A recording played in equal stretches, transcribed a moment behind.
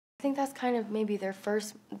I think that's kind of maybe the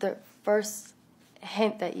first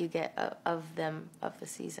hint that you get of them, of the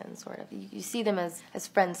season, sort of. You see them as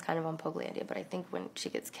friends kind of on Pokelandia, but I think when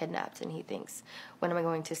she gets kidnapped and he thinks, when am I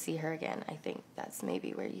going to see her again? I think that's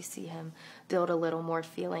maybe where you see him build a little more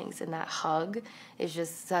feelings, and that hug is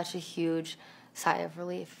just such a huge sigh of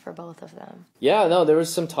relief for both of them. Yeah, no, there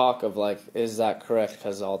was some talk of, like, is that correct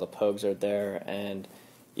because all the Pogues are there, and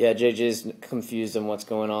yeah, JJ's confused on what's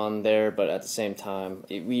going on there, but at the same time,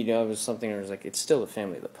 it was something where it was like, it's still the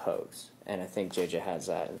family of the Pogues. And I think JJ has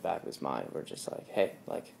that in the back of his mind. We're just like, hey,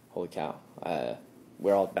 like, holy cow,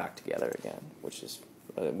 we're all back together again, which is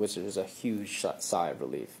a huge sigh of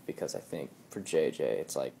relief, because I think for JJ,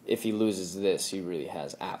 it's like, if he loses this, he really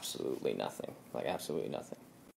has absolutely nothing, like, absolutely nothing.